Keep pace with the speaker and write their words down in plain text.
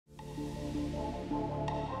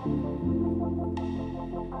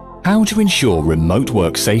How to ensure remote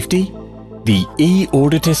work safety? The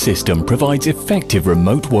eAuditor system provides effective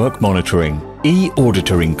remote work monitoring.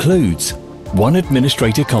 eAuditor includes one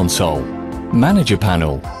administrator console, manager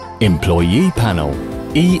panel, employee panel.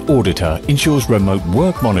 eAuditor ensures remote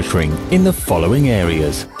work monitoring in the following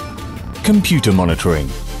areas: computer monitoring,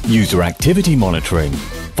 user activity monitoring,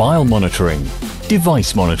 file monitoring,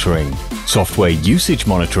 device monitoring, software usage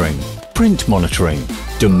monitoring, print monitoring,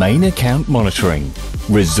 domain account monitoring,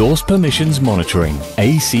 resource permissions monitoring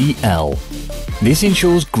 (ACL). This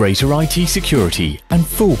ensures greater IT security and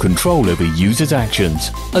full control over users'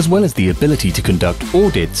 actions, as well as the ability to conduct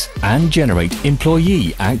audits and generate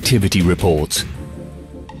employee activity reports.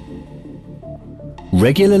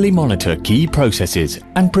 Regularly monitor key processes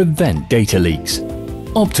and prevent data leaks.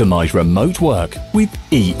 Optimize remote work with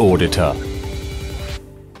eAuditor.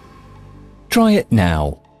 Try it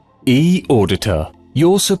now. eAuditor,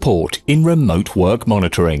 your support in remote work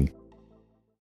monitoring.